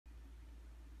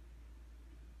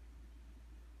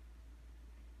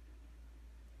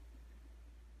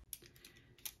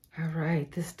All right,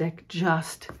 this deck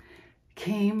just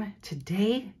came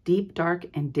today. Deep, Dark,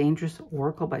 and Dangerous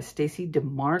Oracle by Stacey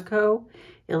DeMarco,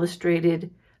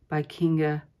 illustrated by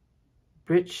Kinga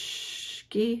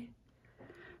Britschke.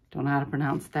 Don't know how to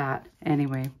pronounce that.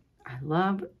 Anyway, I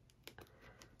love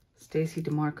Stacey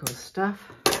DeMarco's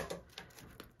stuff.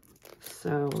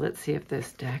 So let's see if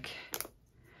this deck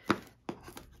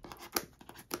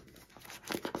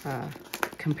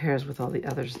compares with all the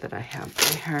others that I have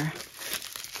by her.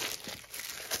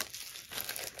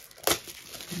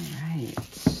 All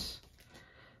right.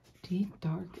 Deep,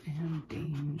 Dark, and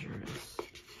Dangerous.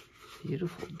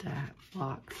 Beautiful deck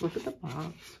box. Look at the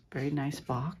box. Very nice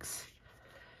box.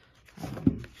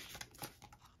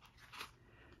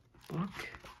 Book.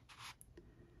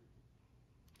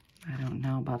 I don't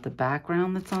know about the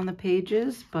background that's on the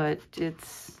pages, but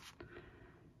it's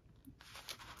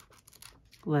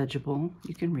legible.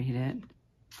 You can read it.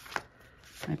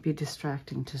 Might be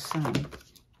distracting to some.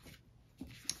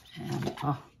 And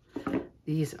oh,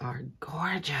 these are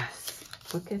gorgeous.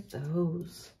 Look at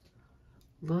those.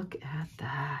 Look at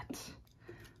that.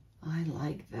 I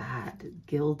like that.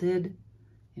 Gilded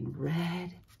in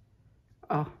red.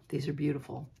 Oh, these are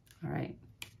beautiful. All right.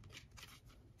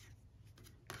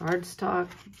 Cardstock.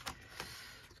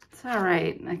 It's all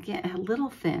right. Again, a little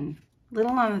thin.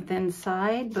 Little on the thin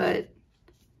side, but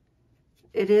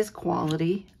it is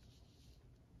quality.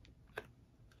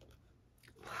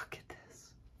 Look at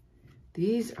this.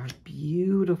 These are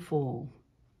beautiful.